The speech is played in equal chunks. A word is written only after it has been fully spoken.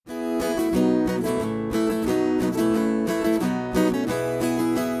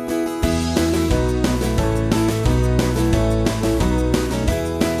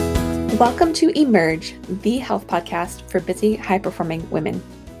Welcome to Emerge, the health podcast for busy, high-performing women.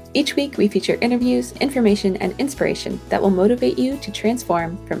 Each week, we feature interviews, information, and inspiration that will motivate you to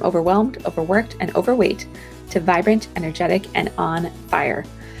transform from overwhelmed, overworked, and overweight to vibrant, energetic, and on fire.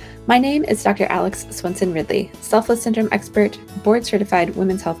 My name is Dr. Alex Swenson Ridley, self-less syndrome expert, board-certified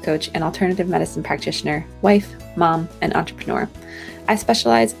women's health coach, and alternative medicine practitioner, wife, mom, and entrepreneur. I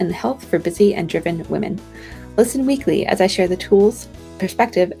specialize in health for busy and driven women. Listen weekly as I share the tools,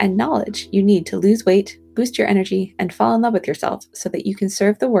 perspective, and knowledge you need to lose weight, boost your energy, and fall in love with yourself so that you can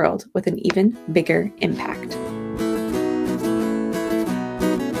serve the world with an even bigger impact.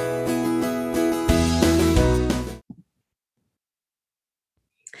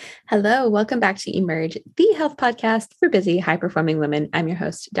 Hello, welcome back to Emerge, the health podcast for busy, high-performing women. I'm your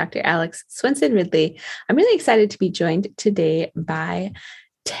host, Dr. Alex Swenson Ridley. I'm really excited to be joined today by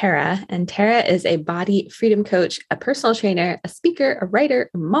Tara, and Tara is a body freedom coach, a personal trainer, a speaker, a writer,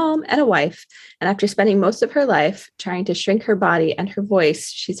 a mom, and a wife. And after spending most of her life trying to shrink her body and her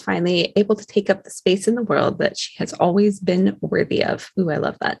voice, she's finally able to take up the space in the world that she has always been worthy of. Ooh, I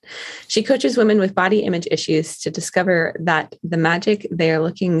love that. She coaches women with body image issues to discover that the magic they are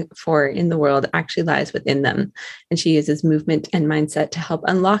looking for in the world actually lies within them. And she uses movement and mindset to help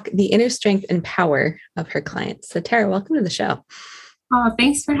unlock the inner strength and power of her clients. So Tara, welcome to the show. Oh,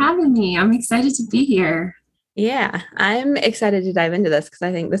 thanks for having me. I'm excited to be here. Yeah, I'm excited to dive into this because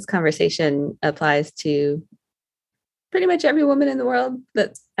I think this conversation applies to pretty much every woman in the world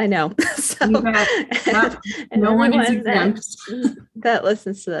that I know. So, and no one is exempt. That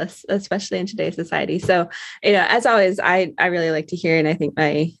listens to this, especially in today's society. So, as always, I really like to hear, and I think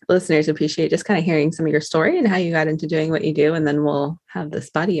my listeners appreciate just kind of hearing some of your story and how you got into doing what you do. And then we'll have this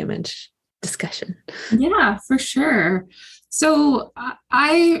body image discussion. Yeah, for sure. So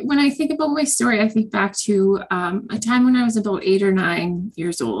when I think about my story, I think back to a time when I was about 8 or 9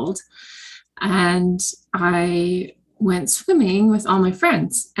 years old, and I went swimming with all my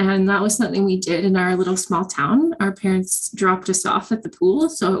friends. And that was something we did in our little small town. Our parents dropped us off at the pool.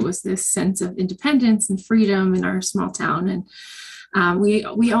 So it was this sense of independence and freedom in our small town. And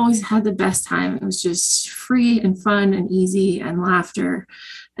we always had the best time. It was just free and fun and easy and laughter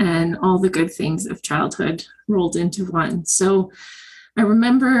and all the good things of childhood rolled into one. So I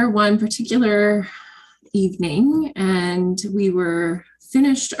remember one particular evening, and we were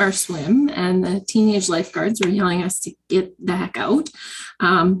finished our swim, and the teenage lifeguards were yelling at us to get the heck out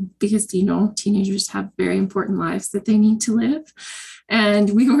because, teenagers have very important lives that they need to live.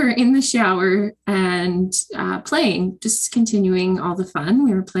 And we were in the shower and playing, just continuing all the fun.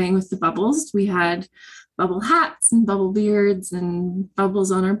 We were playing with the bubbles. We had bubble hats and bubble beards and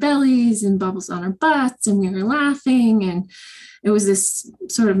bubbles on our bellies and bubbles on our butts, and we were laughing. And it was this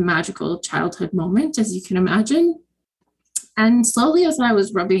sort of magical childhood moment, as you can imagine. And slowly, as I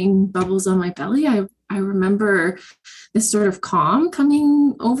was rubbing bubbles on my belly, I remember this sort of calm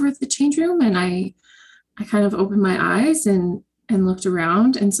coming over the change room. And I kind of opened my eyes and looked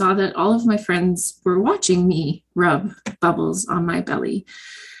around and saw that all of my friends were watching me rub bubbles on my belly.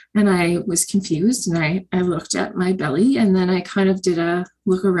 And I was confused, and I looked at my belly, and then I kind of did a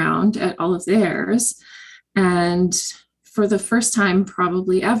look around at all of theirs. And for the first time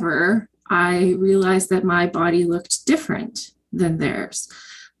probably ever, I realized that my body looked different than theirs.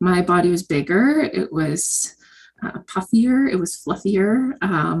 My body was bigger, it was puffier, it was fluffier,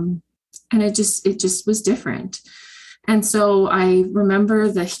 and it just was different. And so I remember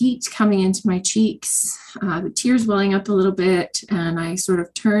the heat coming into my cheeks, the tears welling up a little bit, and I sort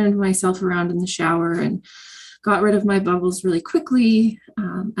of turned myself around in the shower and got rid of my bubbles really quickly.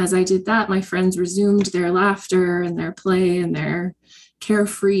 As I did that, my friends resumed their laughter and their play and their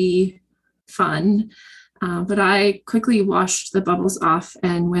carefree fun. But I quickly washed the bubbles off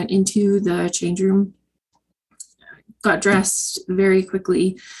and went into the change room, got dressed very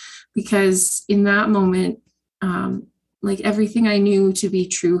quickly, because in that moment, everything I knew to be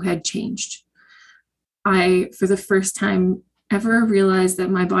true had changed. I, for the first time ever, realized that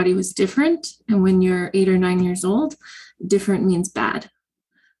my body was different. And when you're 8 or 9 years old, different means bad.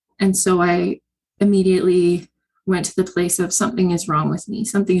 And so I immediately went to the place of something is wrong with me.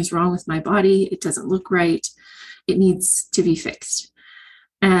 Something is wrong with my body. It doesn't look right. It needs to be fixed.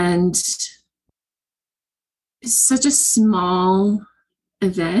 And such a small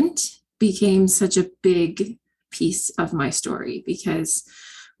event became such a big piece of my story, because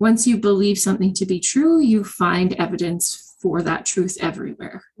once you believe something to be true, you find evidence for that truth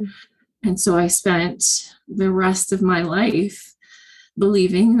everywhere. And so I spent the rest of my life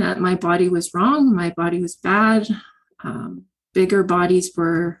believing that my body was wrong, my body was bad, bigger bodies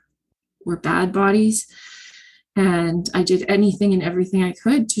were bad bodies. And I did anything and everything I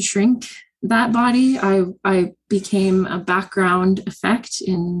could to shrink that body. I became a background effect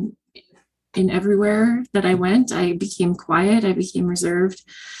in everywhere that I went. I became quiet. I became reserved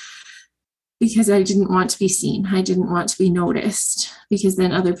because I didn't want to be seen. I didn't want to be noticed, because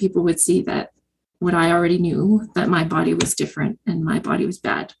then other people would see that what I already knew, that my body was different and my body was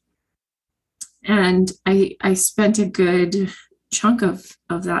bad. And I spent a good chunk of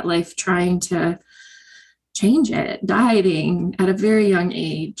that life trying to change it, dieting at a very young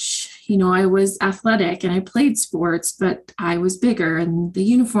age. I was athletic and I played sports, but I was bigger and the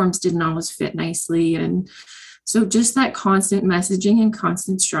uniforms didn't always fit nicely. And so just that constant messaging and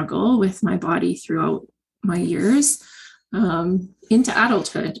constant struggle with my body throughout my years into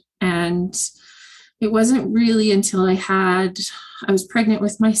adulthood. And it wasn't really until I was pregnant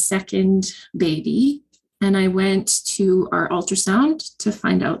with my second baby, and I went to our ultrasound to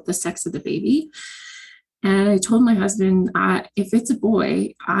find out the sex of the baby. And I told my husband, if it's a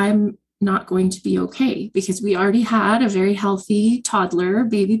boy, I'm not going to be okay, because we already had a very healthy toddler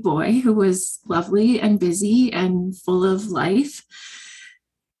baby boy who was lovely and busy and full of life.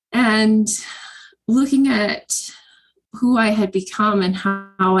 And looking at who I had become and how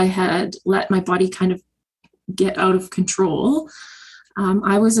I had let my body kind of get out of control,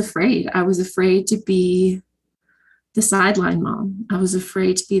 I was afraid. I was afraid to be the sideline mom. I was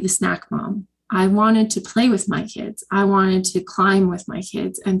afraid to be the snack mom. I wanted to play with my kids. I wanted to climb with my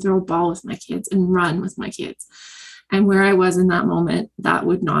kids and throw a ball with my kids and run with my kids. And where I was in that moment, that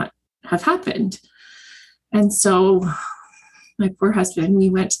would not have happened. And so my poor husband, we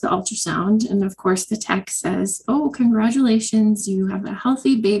went to the ultrasound, and of course the tech says, "Oh, congratulations, you have a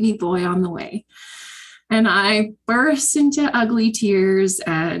healthy baby boy on the way." And I burst into ugly tears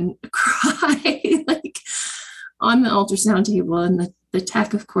and cried like on the ultrasound table. And the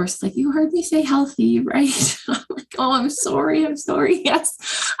tech, of course, like, "You heard me say healthy, right?" I'm like, "Oh, I'm sorry.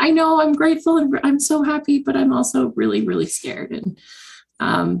 Yes, I know, I'm grateful and I'm so happy, but I'm also really, really scared." And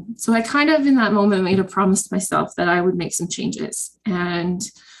so I kind of in that moment made a promise to myself that I would make some changes. And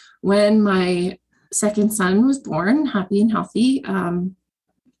when my second son was born, happy and healthy,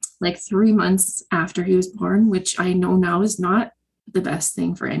 like 3 months after he was born, which I know now is not the best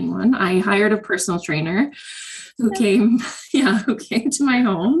thing for anyone, I hired a personal trainer who came to my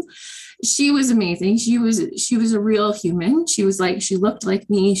home. She was amazing. She was a real human. She looked like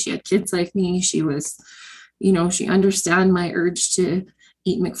me. She had kids like me. She was, she understand my urge to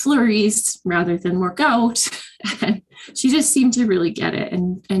eat McFlurries rather than work out. And she just seemed to really get it.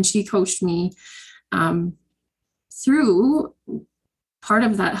 And she coached me through part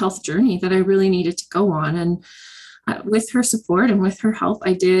of that health journey that I really needed to go on. And with her support and with her help,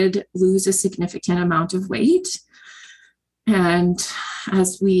 I did lose a significant amount of weight. And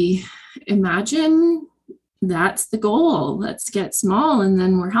as we imagine, that's the goal. Let's get small, and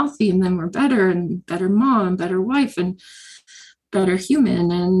then we're healthy, and then we're better, and better mom, and better wife, and better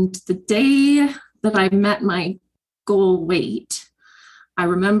human. And the day that I met my goal weight, I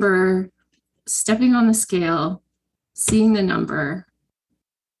remember stepping on the scale, seeing the number,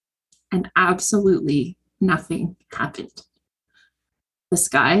 and absolutely nothing happened. The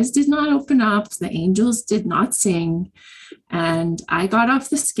skies did not open up, the angels did not sing, and I got off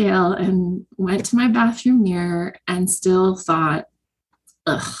the scale and went to my bathroom mirror and still thought,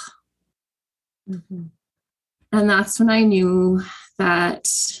 ugh. Mm-hmm. And that's when I knew that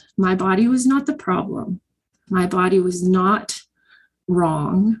my body was not the problem. My body was not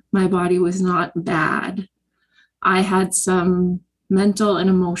wrong. My body was not bad. I had some mental and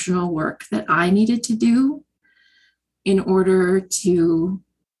emotional work that I needed to do in order to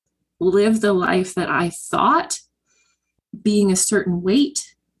live the life that I thought being a certain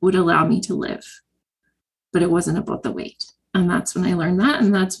weight would allow me to live. But it wasn't about the weight. And that's when I learned that.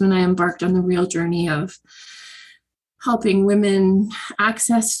 And that's when I embarked on the real journey of helping women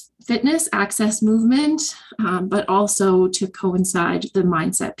access fitness, access movement, but also to coincide the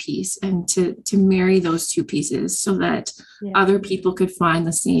mindset piece and to marry those two pieces so that other people could find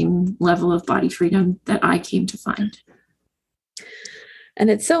the same level of body freedom that I came to find. And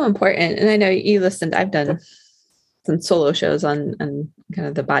it's so important. And I know you listened, I've done some solo shows on kind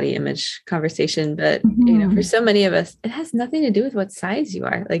of the body image conversation, but for so many of us, it has nothing to do with what size you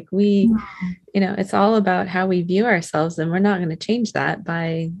are. Like it's all about how we view ourselves, and we're not going to change that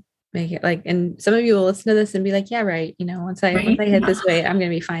by making it like, and some of you will listen to this and be like, yeah, right. Once I hit this weight, I'm going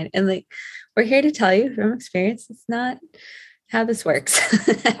to be fine. And like, we're here to tell you from experience, it's not how this works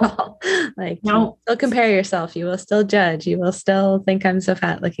at all. Like, no. You still compare yourself. You will still judge. You will still think I'm so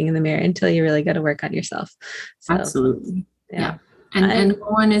fat looking in the mirror until you really got to work on yourself. So, absolutely. Yeah. And no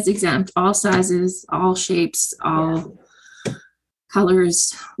one is exempt. All sizes, all shapes, all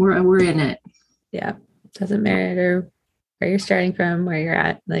colors. We're in it. Yeah. Doesn't matter where you're starting from, where you're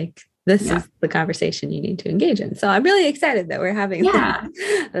at. Like, this is the conversation you need to engage in. So I'm really excited that we're having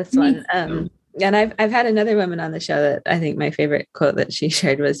this one. And I've had another woman on the show that I think my favorite quote that she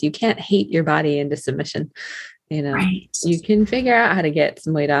shared was, "You can't hate your body into submission." You know, you can figure out how to get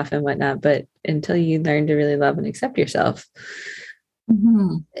some weight off and whatnot, but until you learn to really love and accept yourself,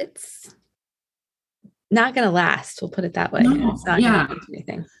 it's not going to last. We'll put it that way. No. It's not going to do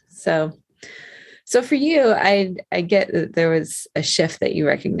anything. So for you, I get that there was a shift that you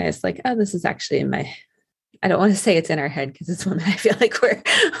recognized, like, oh, this is actually in my, I don't want to say it's in our head because it's women. I feel like we're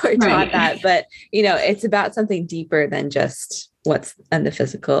taught that, but you know, it's about something deeper than just what's on the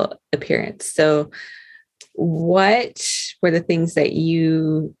physical appearance. So what were the things that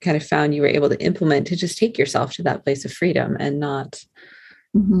you kind of found you were able to implement to just take yourself to that place of freedom and not?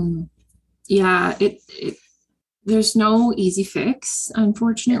 Yeah, there's no easy fix,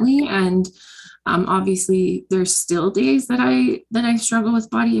 unfortunately. And obviously there's still days that I struggle with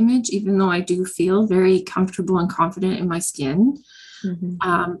body image, even though I do feel very comfortable and confident in my skin.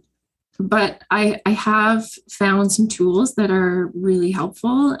 But I have found some tools that are really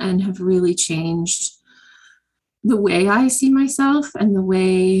helpful and have really changed the way I see myself and the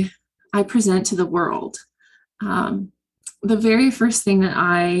way I present to the world. The very first thing that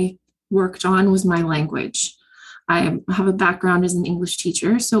I worked on was my language. I have a background as an English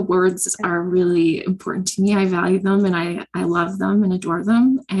teacher, so words are really important to me. I value them and I love them and adore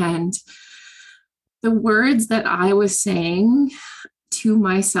them. And the words that I was saying to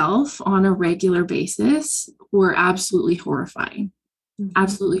myself on a regular basis were absolutely horrifying.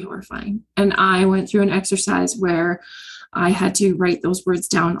 Absolutely horrifying. And I went through an exercise where I had to write those words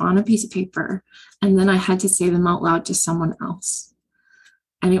down on a piece of paper, and then I had to say them out loud to someone else.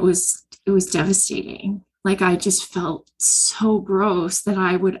 And it was devastating. Like, I just felt so gross that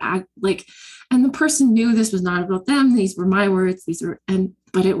I would act like, and the person knew this was not about them. These were my words.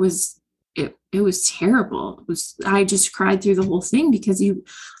 But it was terrible. I just cried through the whole thing because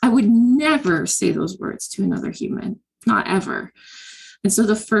I would never say those words to another human, not ever. And so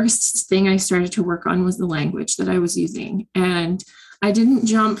the first thing I started to work on was the language that I was using. And I didn't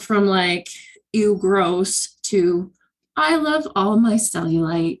jump from like, ew, gross, to I love all my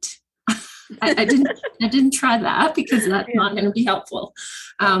cellulite. I didn't try that because that's not going to be helpful.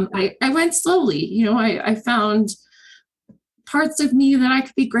 I went slowly. You know, I found parts of me that I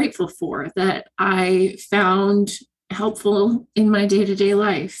could be grateful for, that I found helpful in my day-to-day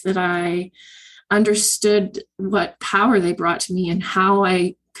life, that I understood what power they brought to me and how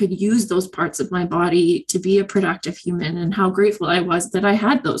I could use those parts of my body to be a productive human, and how grateful I was that I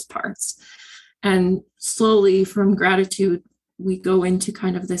had those parts. And slowly, from gratitude, we go into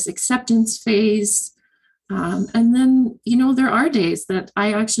kind of this acceptance phase. And then, you know, there are days that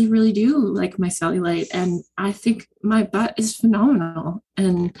I actually really do like my cellulite, and I think my butt is phenomenal.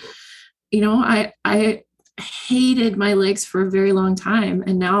 And, you know, I hated my legs for a very long time,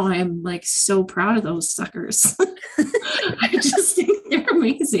 and now I'm like so proud of those suckers. I just think they're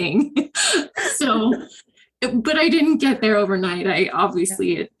amazing. So, but I didn't get there overnight.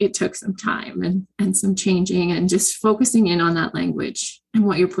 It took some time and some changing, and just focusing in on that language and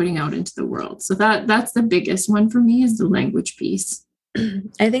what you're putting out into the world. So that's the biggest one for me, is the language piece.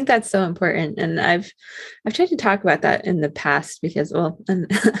 I think that's so important. And I've tried to talk about that in the past because, and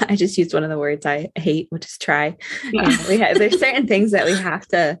I just used one of the words I hate, which is try. Yeah. There's certain things that we have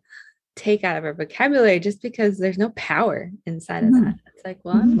to take out of our vocabulary just because there's no power inside of that. It's like,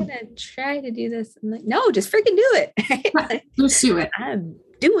 well, I'm going to try to do this. I'm like, no, just freaking do it. Right? Let's do it. I'm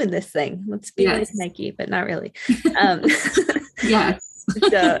doing this thing. Let's be like Nike, but not really. Yes.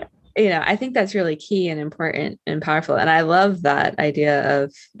 So, you know, I think that's really key and important and powerful. And I love that idea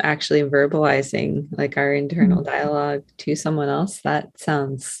of actually verbalizing like our internal dialogue to someone else. That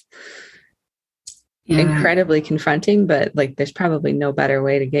sounds incredibly confronting, but like there's probably no better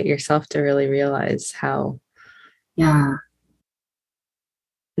way to get yourself to really realize how, I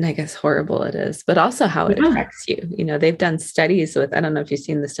guess, horrible it is, but also how it affects you. You know, they've done studies with, I don't know if you've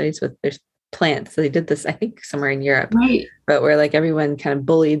seen the studies with there's plants. So they did this, I think, somewhere in Europe, right? But where like everyone kind of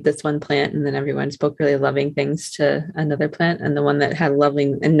bullied this one plant, and then everyone spoke really loving things to another plant, and the one that had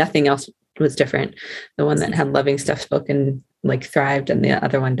loving and nothing else was different. The one that had loving stuff spoken like thrived, and the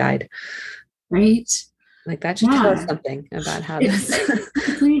other one died. Right. Like that should tell us something about how this.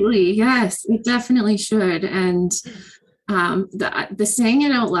 Completely. Yes, it definitely should. And the saying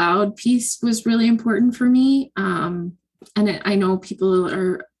it out loud piece was really important for me. And I know people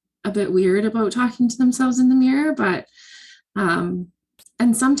are a bit weird about talking to themselves in the mirror, but And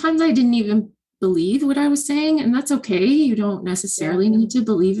sometimes I didn't even believe what I was saying, and that's okay. You don't necessarily need to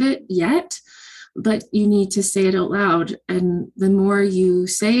believe it yet, but you need to say it out loud. And the more you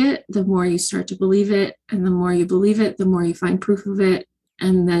say it, the more you start to believe it. And the more you believe it, the more you find proof of it.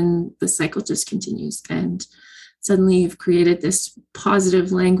 And then the cycle just continues. And suddenly you've created this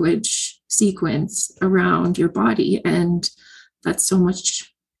positive language sequence around your body. And that's so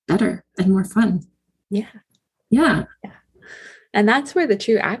much better and more fun. Yeah. Yeah. And that's where the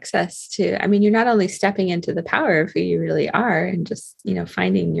true access to, I mean, you're not only stepping into the power of who you really are and just,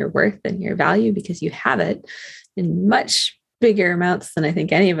 finding your worth and your value because you have it in much bigger amounts than I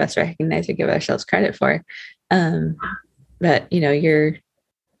think any of us recognize or give ourselves credit for. But,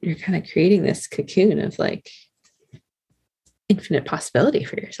 you're kind of creating this cocoon of like infinite possibility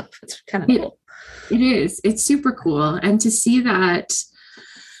for yourself. It's kind of cool. It is. It's super cool. And to see that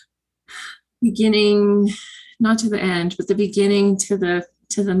beginning, not to the end, but the beginning to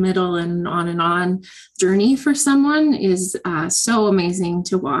the middle and on journey for someone is so amazing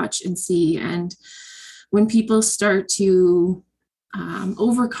to watch and see. And when people start to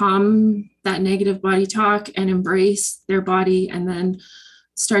overcome that negative body talk and embrace their body, and then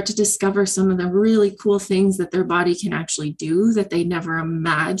start to discover some of the really cool things that their body can actually do that they never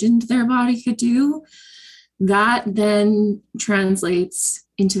imagined their body could do, that then translates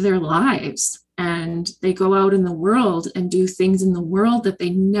into their lives. And they go out in the world and do things in the world that they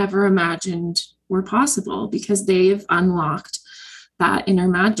never imagined were possible because they've unlocked that inner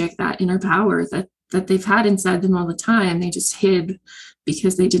magic, that inner power that they've had inside them all the time. They just hid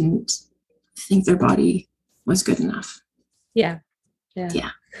because they didn't think their body was good enough. Yeah. And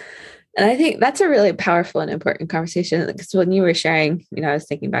I think that's a really powerful and important conversation, because when you were sharing, I was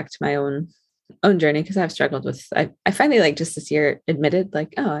thinking back to my own journey, because I've struggled with, I finally like just this year admitted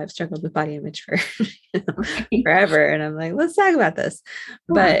like, oh, I've struggled with body image for forever. And I'm like, let's talk about this.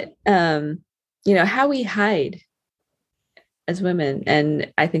 But, how we hide as women.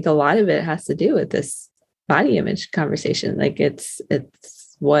 And I think a lot of it has to do with this body image conversation. Like it's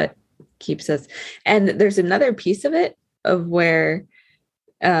what keeps us. And there's another piece of it of where,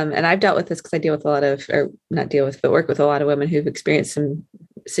 and I've dealt with this because I deal with a lot of, or not deal with, but work with a lot of women who've experienced some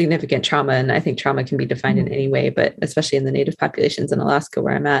significant trauma. And I think trauma can be defined in any way, but especially in the Native populations in Alaska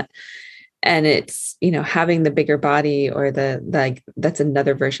where I'm at. And it's, having the bigger body or that's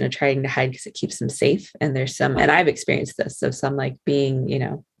another version of trying to hide because it keeps them safe. And there's some, and I've experienced this, of some like being,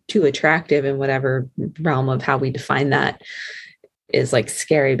 too attractive in whatever realm of how we define that is like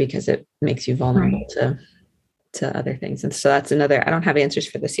scary because it makes you vulnerable to other things. And so that's another, I don't have answers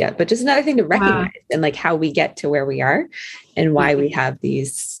for this yet, but just another thing to recognize and like how we get to where we are and why we have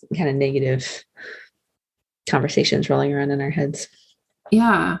these kind of negative conversations rolling around in our heads.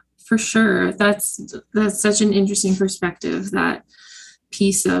 Yeah, for sure. That's such an interesting perspective, that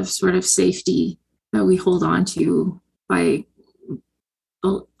piece of sort of safety that we hold on to by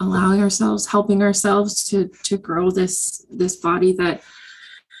allowing ourselves, helping ourselves to grow this body that,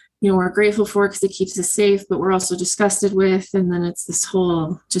 we're grateful for because it keeps us safe, but we're also disgusted with. And then it's this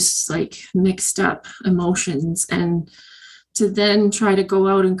whole just like mixed up emotions. And to then try to go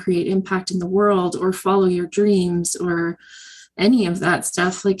out and create impact in the world or follow your dreams or any of that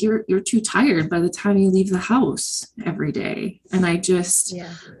stuff, like you're too tired by the time you leave the house every day. And I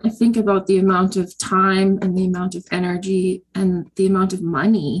think about the amount of time and the amount of energy and the amount of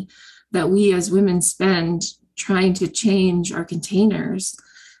money that we as women spend trying to change our containers,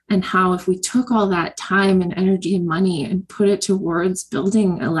 and how if we took all that time and energy and money and put it towards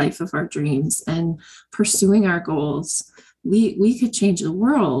building a life of our dreams and pursuing our goals, we could change the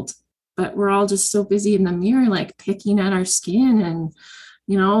world. But we're all just so busy in the mirror, like picking at our skin and,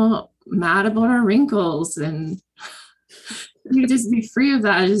 mad about our wrinkles. And we just be free of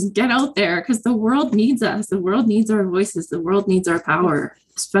that. Just get out there, because the world needs us. The world needs our voices. The world needs our power,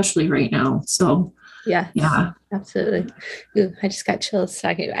 especially right now. So yeah, absolutely. Ooh, I just got chills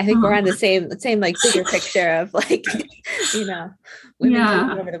talking. I think we're on the same like bigger picture of like, women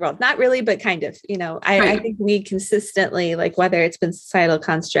taking over the world. Not really, but kind of. I think we consistently, like, whether it's been societal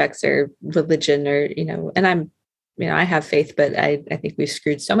constructs or religion or and I'm, I have faith, but I think we've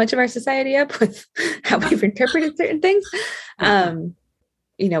screwed so much of our society up with how we've interpreted certain things.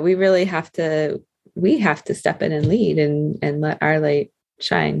 We really have to step in and lead and let our light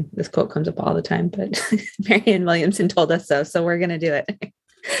shine. This quote comes up all the time, but Marianne Williamson told us so we're going to do it.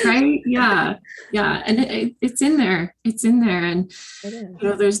 Right. Yeah. And it's in there. And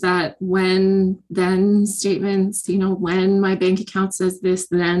there's that when then statements, when my bank account says this,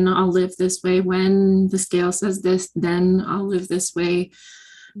 then I'll live this way. When the scale says this, then I'll live this way.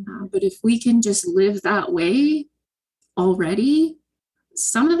 But if we can just live that way, already,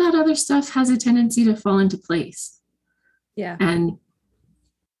 some of that other stuff has a tendency to fall into place. Yeah. And,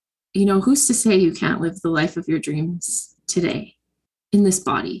 you know, who's to say you can't live the life of your dreams today in this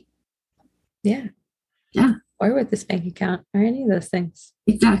body? Yeah. Yeah. Or with this bank account or any of those things.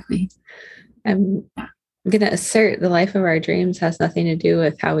 Exactly. I'm going to assert the life of our dreams has nothing to do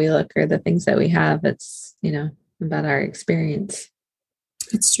with how we look or the things that we have. It's, you know, about our experience.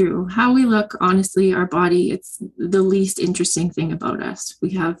 It's true. How we look, honestly, our body, it's the least interesting thing about us.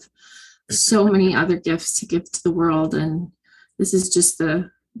 We have so many other gifts to give to the world. And this is just the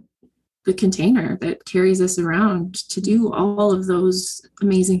container that carries us around to do all of those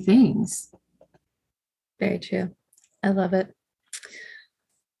amazing things. Very true. I love it.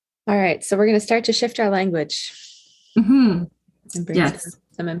 All right. So we're going to start to shift our language and bring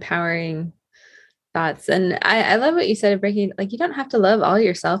some empowering thoughts. And I love what you said of breaking, like, you don't have to love all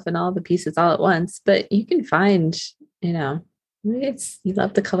yourself and all the pieces all at once, but you can find, you know, maybe it's, you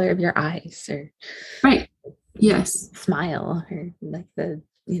love the color of your eyes or yes, smile or like the,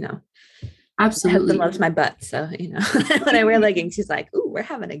 you know, absolutely. My husband loves my butt. So, you know, when I wear leggings, he's like, ooh, we're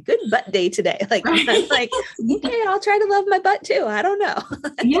having a good butt day today. Like, I'm like, okay, I'll try to love my butt too. I don't know.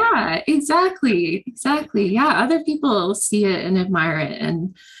 Yeah, exactly. Yeah. Other people see it and admire it.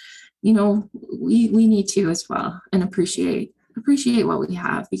 And, you know, we need to as well, and appreciate what we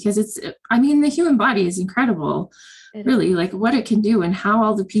have, because it's, I mean, the human body is incredible, really, like what it can do and how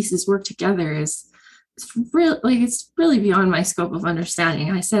all the pieces work together is, it's really beyond my scope of understanding.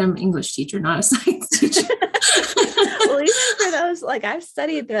 And I said I'm an English teacher, not a science teacher. Well, even for those, like, I've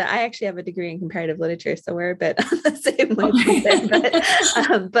studied I actually have a degree in comparative literature, so we're a bit on the same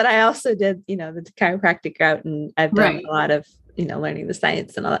wavelength. But I also did, you know, the chiropractic route, and I've done a lot of, you know, learning the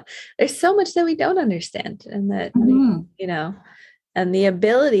science and all that. There's so much that we don't understand, and that we, you know, and the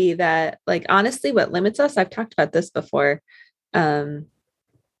ability that, like, honestly, what limits us, I've talked about this before,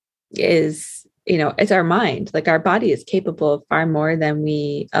 is, you know, it's our mind. Like, our body is capable of far more than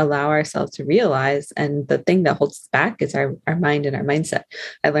we allow ourselves to realize. And the thing that holds us back is our mind and our mindset.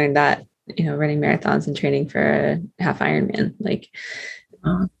 I learned that, you know, running marathons and training for a half Ironman, like,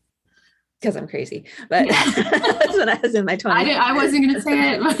 because I'm crazy, but that's when I was in my 20s. I wasn't going to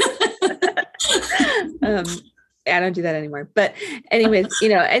say it. I don't do that anymore. But anyways, you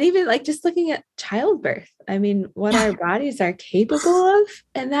know, and even like just looking at childbirth, I mean, what our bodies are capable of,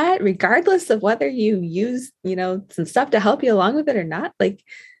 and that regardless of whether you use, you know, some stuff to help you along with it or not, like,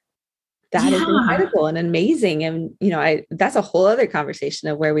 that is incredible and amazing. And, you know, that's a whole other conversation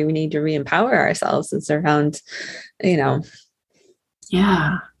of where we need to re-empower ourselves and surround, you know,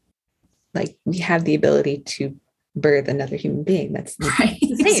 like, we have the ability to birth another human being. That's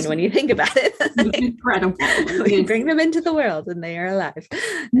insane when you think about it. Incredible. We bring them into the world and they are alive.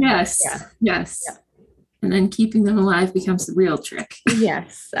 Yes. And then keeping them alive becomes the real trick.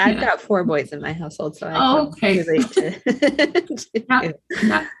 Yes. I've got 4 boys in my household, so I can relate to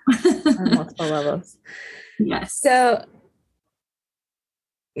on multiple levels. Yes. So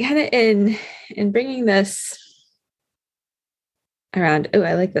kind of in bringing this around,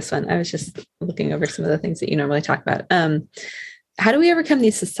 I like this one. I was just looking over some of the things that you normally talk about. How do we overcome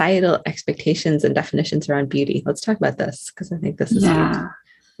these societal expectations and definitions around beauty? Let's talk about this, because I think this is huge.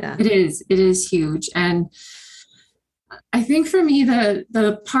 Yeah, it is huge. And I think for me,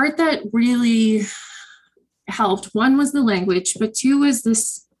 the part that really helped, one was the language, but 2 was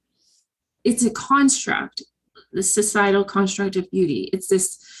this, it's a construct, the societal construct of beauty. It's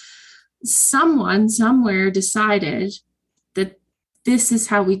this, someone somewhere decided that this is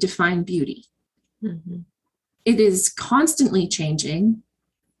how we define beauty. It is constantly changing.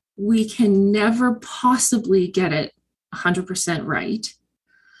 We can never possibly get it 100% right.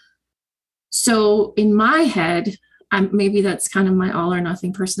 So in my head, maybe that's kind of my all or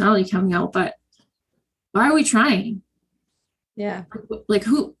nothing personality coming out, but why are we trying? Yeah. Like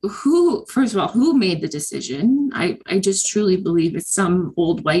who, first of all, who made the decision? I just truly believe it's some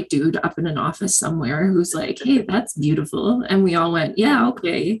old white dude up in an office somewhere who's like, hey, that's beautiful. And we all went, yeah,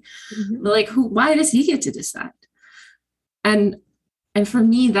 okay. But like, why does he get to decide? And for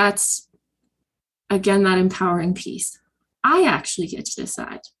me, that's, again, that empowering piece. I actually get to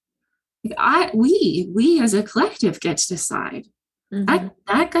decide. We as a collective get to decide.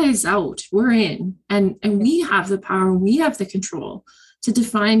 That guy's out, we're in, and we have the power, we have the control to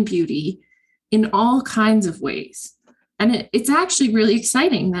define beauty in all kinds of ways. And it's actually really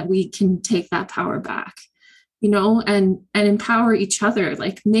exciting that we can take that power back, you know, and empower each other,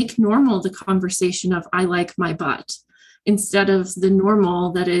 like make normal the conversation of I like my butt, instead of the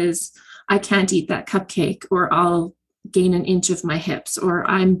normal that is I can't eat that cupcake, or I'll gain an inch of my hips, or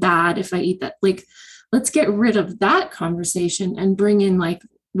I'm bad if I eat that. Like, let's get rid of that conversation and bring in like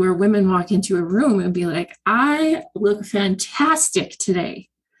where women walk into a room and be like, I look fantastic today,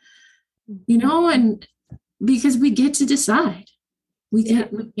 and because we get to decide, we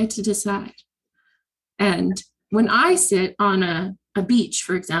get to decide. And when I sit on a beach,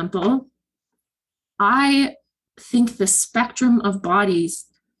 for example, I think the spectrum of bodies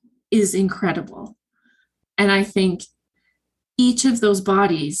is incredible. And I think each of those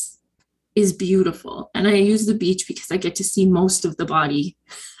bodies is beautiful. And I use the beach because I get to see most of the body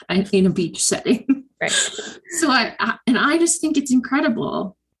in a beach setting. Right. So I just think it's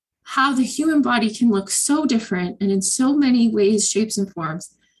incredible how the human body can look so different and in so many ways, shapes, and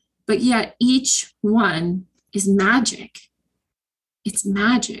forms, but yet each one is magic. It's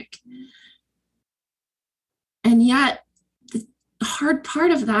magic. And yet the hard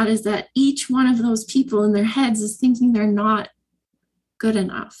part of that is that each one of those people in their heads is thinking they're not good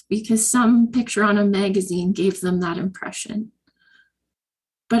enough because some picture on a magazine gave them that impression.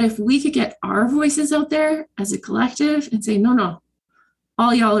 But if we could get our voices out there as a collective and say, no,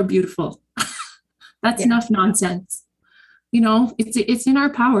 all y'all are beautiful. That's enough nonsense. It's in our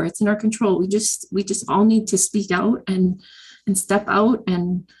power. It's in our control. We just all need to speak out and step out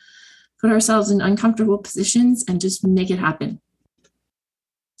and put ourselves in uncomfortable positions and just make it happen.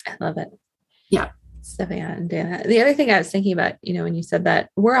 I love it. Yeah. Stepping out and doing that. The other thing I was thinking about, when you said that,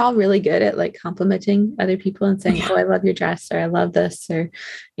 we're all really good at like complimenting other people and saying, oh, I love your dress, or I love this, or,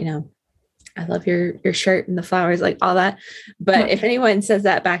 I love your shirt and the flowers, like all that. But if anyone says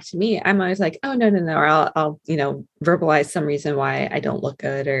that back to me, I'm always like, oh, no. Or I'll verbalize some reason why I don't look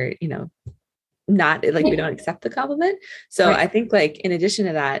good, or, not like we don't accept the compliment. So I think like, in addition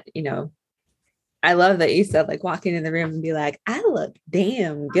to that, I love that you said like walking in the room and be like, I look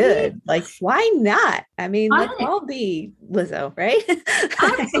damn good. Like, why not? I mean, let's all be Lizzo, right?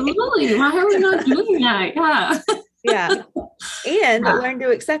 Absolutely. Why are we not doing that? Yeah. Yeah. And learn to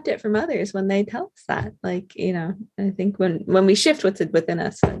accept it from others when they tell us that. Like, I think when we shift what's within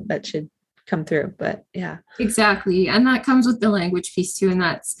us, that should come through. But yeah. Exactly. And that comes with the language piece too. And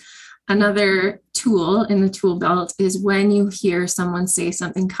that's another tool in the tool belt, is when you hear someone say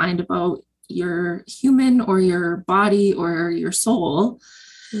something kind about your human or your body or your soul,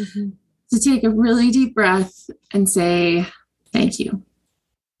 to take a really deep breath and say, thank you.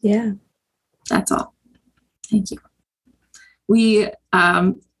 Yeah. That's all. Thank you. We,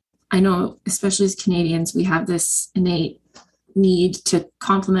 I know, especially as Canadians, we have this innate need to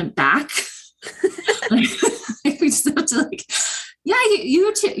compliment back. like, we just have to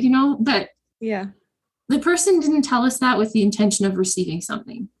you too, but yeah. The person didn't tell us that with the intention of receiving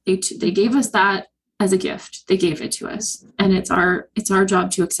something. They gave us that as a gift. They gave it to us, and it's our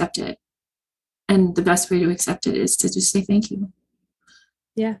job to accept it. And the best way to accept it is to just say thank you.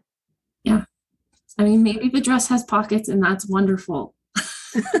 Yeah. Yeah. I mean, maybe the dress has pockets, and that's wonderful.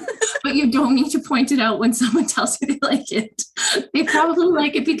 But you don't need to point it out when someone tells you they like it. They probably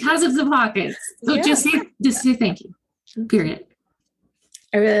like it because of the pockets. So just say thank you. Period.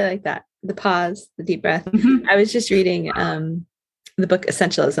 I really like that. The pause, the deep breath. I was just reading the book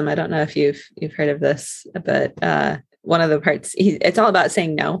Essentialism. I don't know if you've heard of this, but one of the parts, it's all about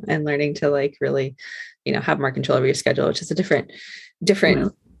saying no and learning to like really, have more control over your schedule, which is a different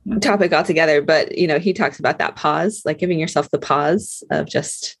topic altogether. But, he talks about that pause, like giving yourself the pause of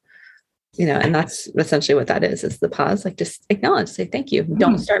just, and that's essentially what that is the pause, like just acknowledge, say thank you.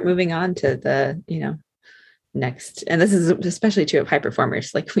 Don't start moving on to the, next. And this is especially true of high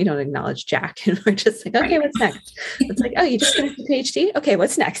performers. Like, we don't acknowledge Jack, and we're just like, okay, what's next? It's like, oh, you just finished a PhD? Okay,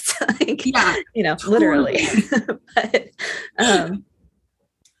 what's next? Like, literally. But,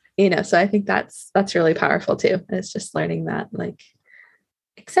 so I think that's really powerful too. It's just learning that, like,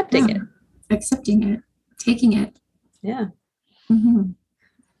 accepting it, taking it. Yeah.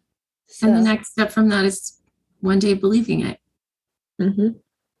 So, and the next step from that is one day believing it.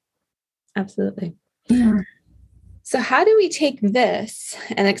 Absolutely. Yeah. So how do we take this?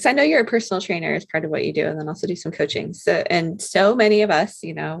 And because I know you're a personal trainer as part of what you do, and then also do some coaching. So many of us,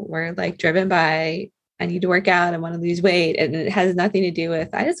 we're like driven by, I need to work out, I want to lose weight. And it has nothing to do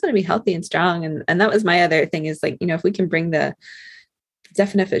with, I just want to be healthy and strong. And that was my other thing, is like, if we can bring the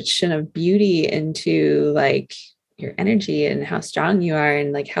definition of beauty into like your energy and how strong you are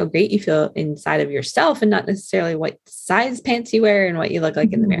and like how great you feel inside of yourself, and not necessarily what size pants you wear and what you look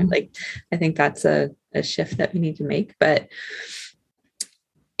like in the mirror. Like, I think that's a shift that we need to make. But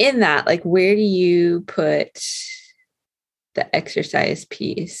in that, like, where do you put the exercise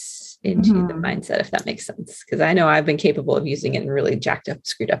piece into the mindset, if that makes sense? Because I know I've been capable of using it in really jacked up,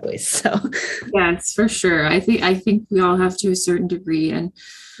 screwed up ways. So yes, for sure. I think we all have to a certain degree. And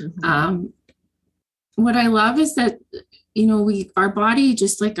what I love is that, our body,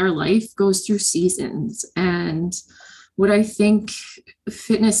 just like our life, goes through seasons. And what I think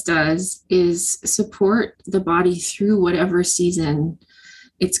fitness does is support the body through whatever season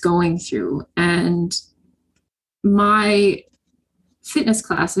it's going through. And my fitness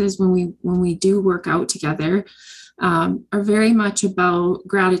classes, when we do work out together, are very much about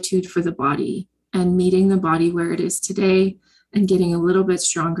gratitude for the body and meeting the body where it is today and getting a little bit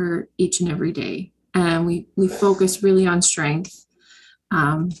stronger each and every day. And we focus really on strength.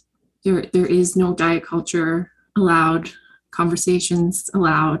 There is no diet culture allowed, conversations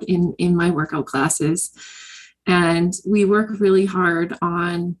allowed in my workout classes. And we work really hard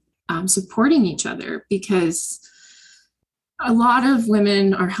on supporting each other, because a lot of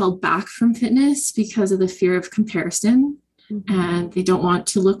women are held back from fitness because of the fear of comparison. Mm-hmm. And they don't want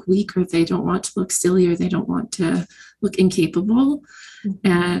to look weak, or they don't want to look silly, or they don't want to look incapable. Mm-hmm.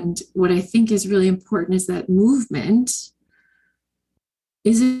 And what I think is really important is that movement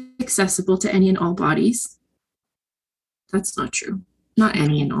is accessible to any and all bodies. That's not true. Not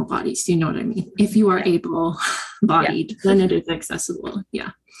any and all bodies. You know what I mean? If you are able-bodied, then it is accessible.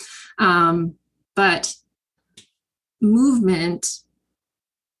 Yeah. But movement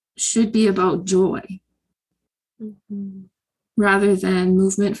should be about joy, mm-hmm. rather than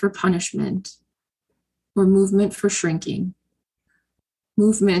movement for punishment or movement for shrinking.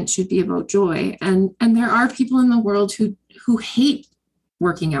 Movement should be about joy. And there are people in the world who hate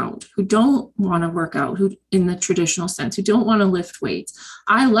working out, who don't want to work out, who in the traditional sense, who don't want to lift weights.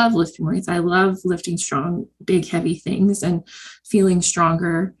 I love lifting weights. I love lifting strong, big, heavy things and feeling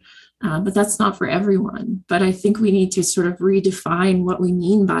stronger. But that's not for everyone. But I think we need to sort of redefine what we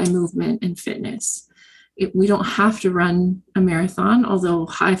mean by movement and fitness. We don't have to run a marathon, although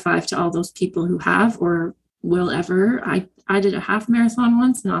high five to all those people who have or will ever. I did a half marathon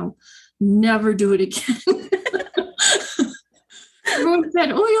once, and I'll never do it again. Everyone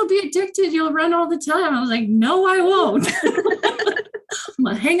said, "Oh, you'll be addicted. You'll run all the time." I was like, "No, I won't." I'm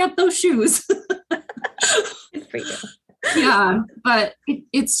gonna hang up those shoes. Good for you. Yeah, but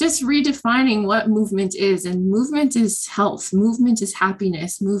it's just redefining what movement is. And movement is health. Movement is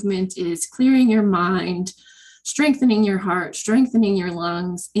happiness. Movement is clearing your mind, strengthening your heart, strengthening your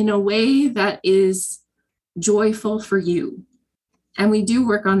lungs in a way that is joyful for you. And we do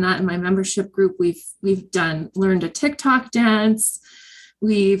work on that in my membership group. We've learned a TikTok dance.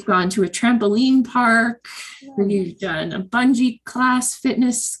 We've gone to a trampoline park. We've done a bungee class,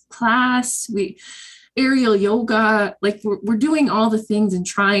 fitness class. Aerial yoga, like we're doing all the things and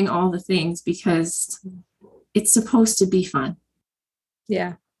trying all the things because it's supposed to be fun.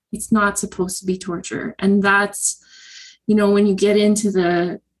 Yeah. It's not supposed to be torture. And that's, when you get into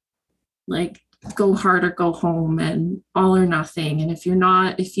the like go hard or go home and all or nothing. And if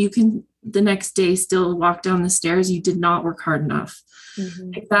you can the next day still walk down the stairs, you did not work hard enough.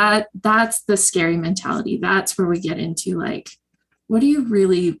 Mm-hmm. Like that's the scary mentality. That's where we get into like, what are you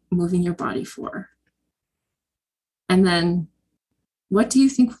really moving your body for? And then what do you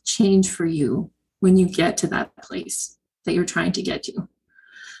think will change for you when you get to that place that you're trying to get to?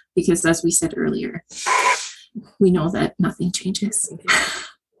 Because as we said earlier, we know that nothing changes.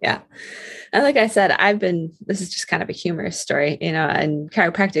 Yeah. And like I said, this is just kind of a humorous story, in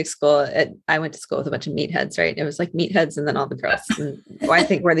chiropractic school. I went to school with a bunch of meatheads, right? It was like meatheads and then all the girls. And I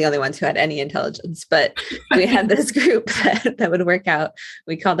think we're the only ones who had any intelligence, but we had this group that would work out.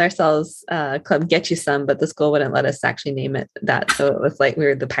 We called ourselves Club Get You Some, but the school wouldn't let us actually name it that. So it was like we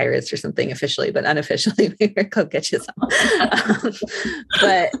were the Pirates or something officially, but unofficially we were Club Get You Some.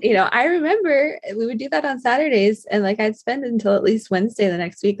 But, I remember we would do that on Saturdays, and like I'd spend until at least Wednesday the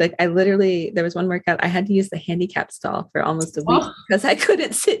next week. Like there was one workout I had to use the handicap stall for almost a week because I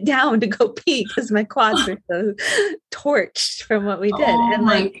couldn't sit down to go pee because my quads were so torched from what we did. And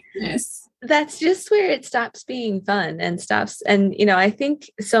like, goodness. That's just where it stops being fun and stops. And, I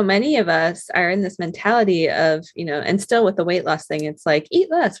think so many of us are in this mentality of, and still with the weight loss thing, it's like, eat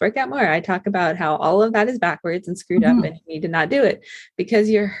less, work out more. I talk about how all of that is backwards and screwed up and you need to not do it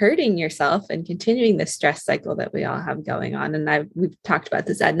because you're hurting yourself and continuing the stress cycle that we all have going on. And we've talked about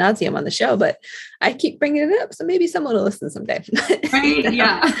this ad nauseum on the show, but I keep bringing it up. So maybe someone will listen someday. Right.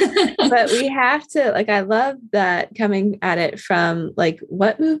 Yeah. But we have to, like, I love that coming at it from like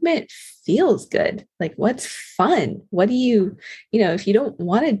what movement feels good. Like what's fun? What do you, if you don't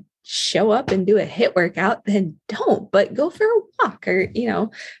want to show up and do a HIIT workout, then don't, but go for a walk or,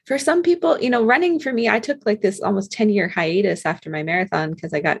 for some people, running for me, I took like this almost 10-year hiatus after my marathon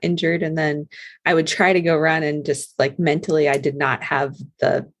because I got injured. And then I would try to go run and just like mentally, I did not have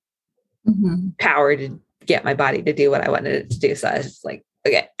the power to get my body to do what I wanted it to do. So I was like,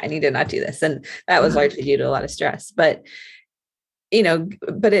 okay, I need to not do this. And that was largely due to a lot of stress, but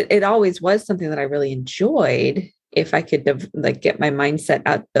it always was something that I really enjoyed if I could like get my mindset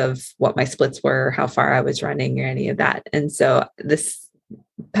out of what my splits were, how far I was running or any of that. And so this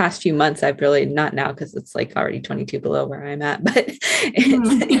past few months, I've really not now because it's like already 22 below where I'm at, but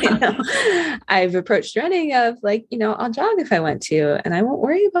I've approached running of like, I'll jog if I want to, and I won't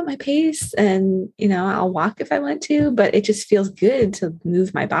worry about my pace, and, I'll walk if I want to, but it just feels good to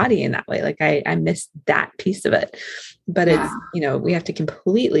move my body in that way. Like I miss that piece of it, but it's, we have to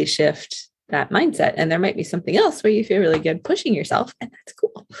completely shift that mindset. And there might be something else where you feel really good pushing yourself, and that's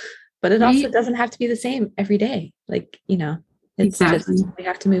cool, but it also doesn't have to be the same every day. Like, it's exactly. Just, we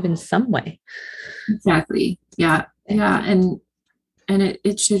have to move in some way. Exactly. Yeah. Yeah. And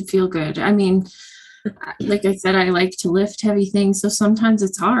it should feel good. I mean, like I said, I like to lift heavy things. So sometimes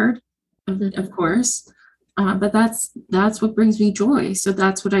it's hard, of course, but that's what brings me joy. So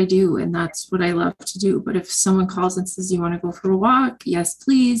that's what I do. And that's what I love to do. But if someone calls and says, you want to go for a walk? Yes,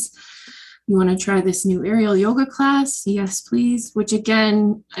 please. You want to try this new aerial yoga class? Yes, please. Which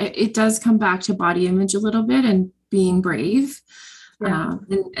again, it does come back to body image a little bit and being brave. Yeah.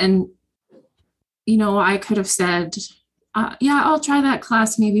 And I could have said, I'll try that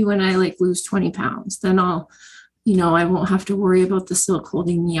class maybe when I like lose 20 pounds. Then I won't have to worry about the silk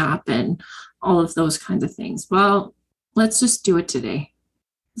holding me up and all of those kinds of things. Well, let's just do it today.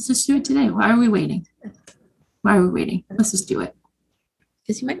 Why are we waiting? Let's just do it.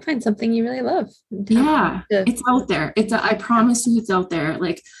 Because you might find something you really love. Yeah, it's out there. I promise you it's out there.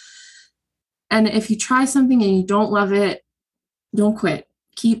 Like, and if you try something and you don't love it, don't quit.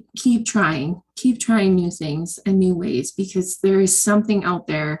 Keep trying. Keep trying new things and new ways, because there is something out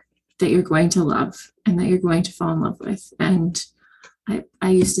there that you're going to love and that you're going to fall in love with. And I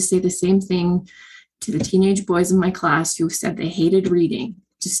used to say the same thing to the teenage boys in my class who said they hated reading.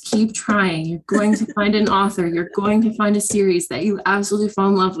 Just keep trying. You're going to find an author. You're going to find a series that you absolutely fall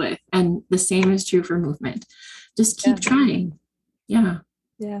in love with. And the same is true for movement. Just keep trying. Yeah.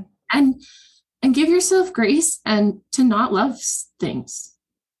 Yeah. And give yourself grace and to not love things.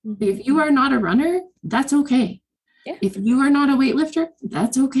 Mm-hmm. If you are not a runner, that's okay. Yeah. If you are not a weightlifter,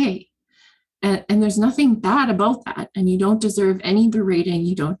 that's okay. And there's nothing bad about that. And you don't deserve any berating.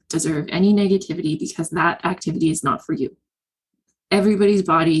 You don't deserve any negativity, because that activity is not for you. Everybody's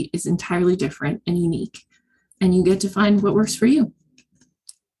body is entirely different and unique, and you get to find what works for you.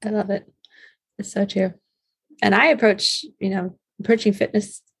 I love it. It's so true. And I approaching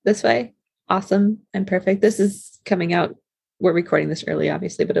fitness this way. Awesome and perfect. This is coming out. We're recording this early,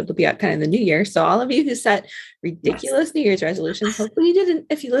 obviously, but it'll be out kind of in the new year. So all of you who set ridiculous New Year's resolutions, hopefully you didn't,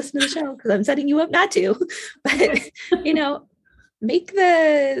 if you listen to the show, because I'm setting you up not to, but make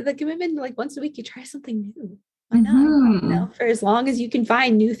the commitment, like once a week, you try something new. Why not? For as long as you can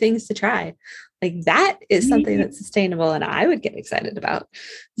find new things to try. Like that is something that's sustainable and I would get excited about.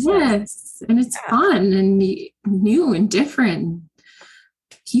 So, yes. And it's fun and new and different.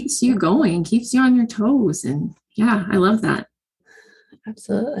 Keeps you going, keeps you on your toes. And yeah, I love that.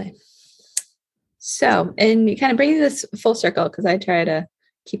 Absolutely. So, and you kind of bring this full circle, because I try to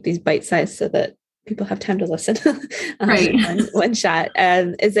keep these bite-sized so that people have time to listen. Right. One shot.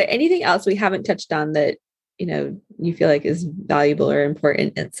 Is there anything else we haven't touched on that, you feel like is valuable or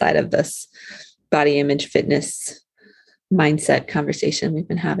important inside of this body image fitness mindset conversation we've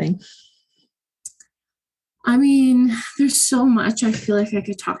been having? I mean, there's so much. I feel like I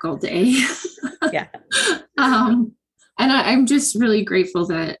could talk all day. Yeah. And I'm just really grateful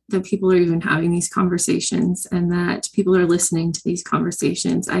that people are even having these conversations and that people are listening to these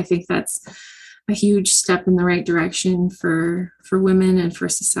conversations. I think that's a huge step in the right direction for women and for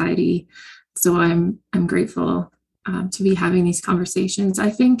society. So I'm grateful to be having these conversations. I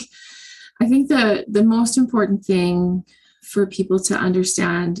think the most important thing for people to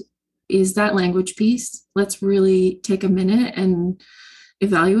understand is that language piece. Let's really take a minute and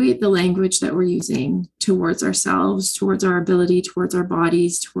evaluate the language that we're using towards ourselves, towards our ability, towards our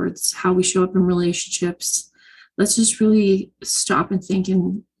bodies, towards how we show up in relationships. Let's just really stop and think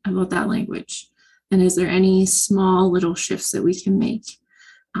about that language. And is there any small little shifts that we can make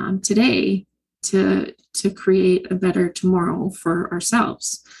today to create a better tomorrow for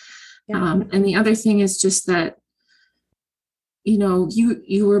ourselves? Yeah. And the other thing is just that,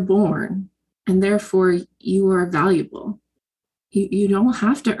 you were born and therefore you are valuable. You don't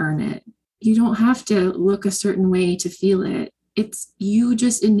have to earn it. You don't have to look a certain way to feel it. It's you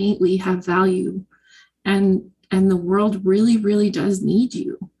just innately have value, and the world really, really does need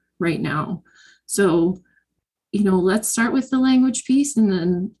you right now. So, let's start with the language piece, and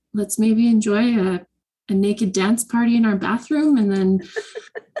then let's maybe enjoy naked dance party in our bathroom, and then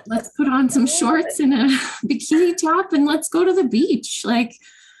let's put on some shorts and a bikini top and let's go to the beach. Like,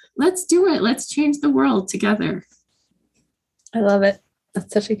 let's do it. Let's change the world together. I love it.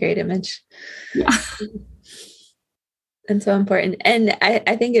 That's such a great image. Yeah. And so important. And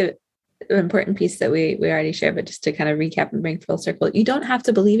I think an important piece that we already shared, but just to kind of recap and bring full circle, you don't have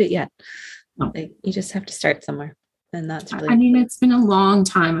to believe it yet. No. Like, you just have to start somewhere. And that's really, I mean, it's been a long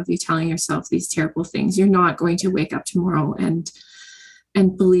time of you telling yourself these terrible things. You're not going to wake up tomorrow and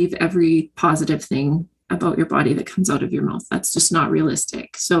believe every positive thing about your body that comes out of your mouth. That's just not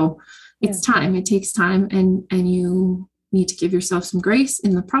realistic. So it's time. It takes time, and you need to give yourself some grace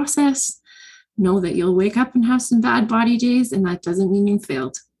in the process. Know that you'll wake up and have some bad body days, and that doesn't mean you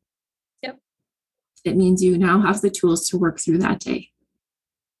failed. Yep. It means you now have the tools to work through that day.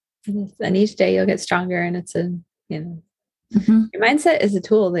 And each day you'll get stronger, and it's your mindset is a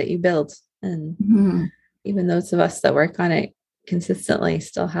tool that you build. And even those of us that work on it consistently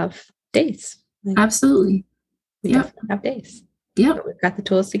still have days. Like, absolutely. We definitely have days. Yeah. We've got the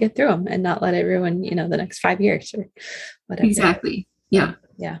tools to get through them and not let it ruin, the next 5 years or whatever. Exactly. Yeah.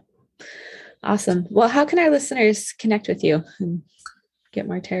 Yeah. Awesome. Well, how can our listeners connect with you and get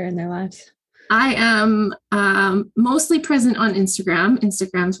more Tara in their lives? I am mostly present on Instagram.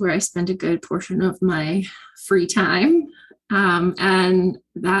 Instagram's where I spend a good portion of my free time. And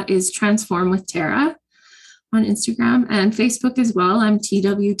that is Transform with Tara on Instagram, and Facebook as well. I'm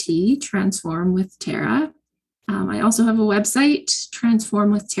TWT, Transform with Tara. I also have a website,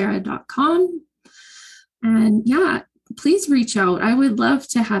 transformwithtara.com. And yeah, please reach out. I would love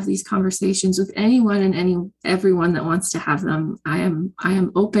to have these conversations with anyone and everyone that wants to have them. I am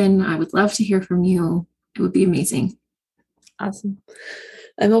open. I would love to hear from you. It would be amazing. Awesome.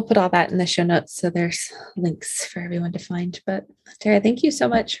 And we'll put all that in the show notes, so there's links for everyone to find. But Tara, thank you so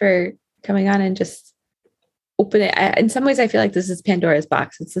much for coming on and just open it. In some ways, I feel like this is Pandora's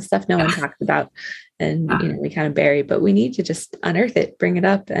box. It's the stuff no one talks about, and we kind of bury, but we need to just unearth it, bring it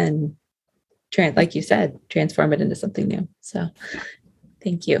up, and like you said, transform it into something new. So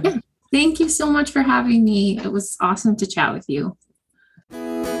thank you. Yeah. Thank you so much for having me. It was awesome to chat with you.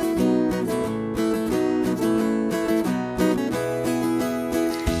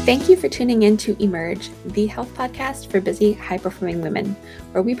 Thank you for tuning in to Emerge, the health podcast for busy, high-performing women,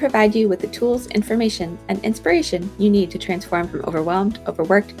 where we provide you with the tools, information, and inspiration you need to transform from overwhelmed,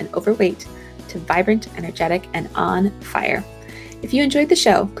 overworked, and overweight to vibrant, energetic, and on fire. If you enjoyed the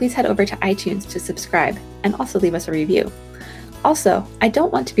show, please head over to iTunes to subscribe and also leave us a review. Also, I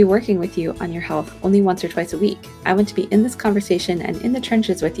don't want to be working with you on your health only once or twice a week. I want to be in this conversation and in the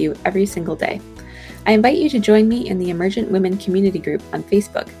trenches with you every single day. I invite you to join me in the Emergent Women Community Group on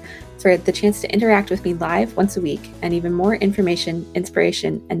Facebook for the chance to interact with me live once a week and even more information,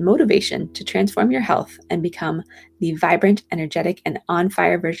 inspiration, and motivation to transform your health and become the vibrant, energetic, and on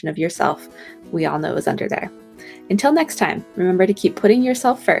fire version of yourself we all know is under there. Until next time, remember to keep putting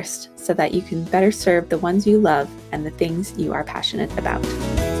yourself first so that you can better serve the ones you love and the things you are passionate about.